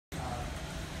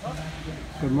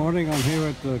Good morning. I'm here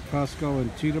at the Costco in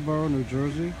Teterboro, New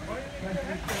Jersey.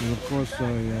 And of course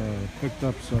I picked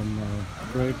up some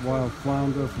great wild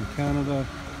flounder from Canada,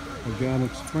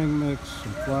 organic spring mix,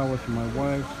 some flour for my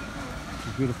wife,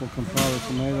 some beautiful Campari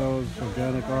tomatoes,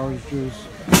 organic orange juice.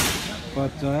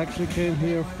 But I actually came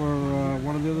here for,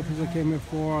 one of the other things I came here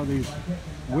for are these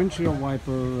windshield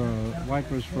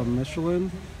wipers from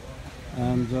Michelin.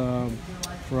 And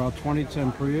for our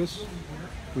 2010 Prius.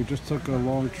 We just took a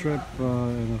long trip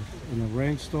in a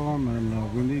rainstorm,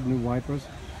 and we need new wipers.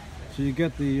 So you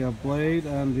get the blade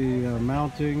and the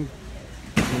mounting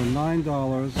for $9,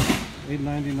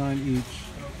 $8.99 each,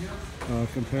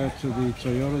 compared to the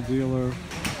Toyota dealer,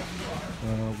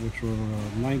 which were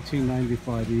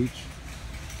 $19.95 each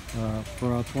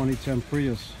for our 2010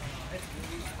 Prius.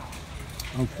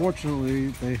 Unfortunately,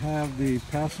 they have the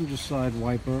passenger side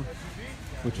wiper,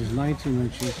 which is 19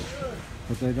 inches,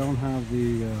 but they don't have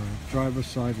the driver's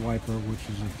side wiper, which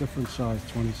is a different size,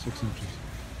 26 inches.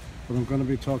 But I'm going to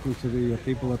be talking to the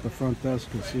people at the front desk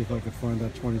and see if I can find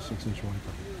that 26-inch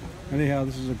wiper. Anyhow,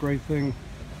 this is a great thing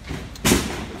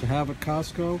to have at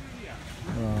Costco.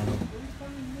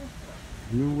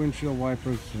 New windshield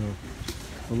wipers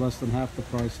for less than half the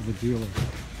price of the dealer.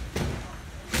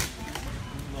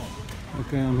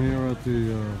 Okay, I'm here at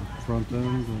the front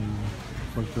end, and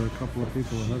looks like there are a couple of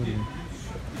people ahead of me.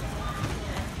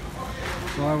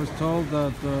 So I was told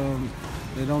that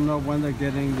they don't know when they're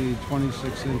getting the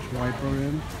 26-inch wiper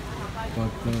in,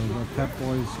 but the Pep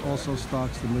Boys also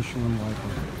stocks the Michelin wiper.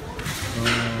 So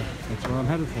that's where I'm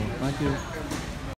headed for. Thank you.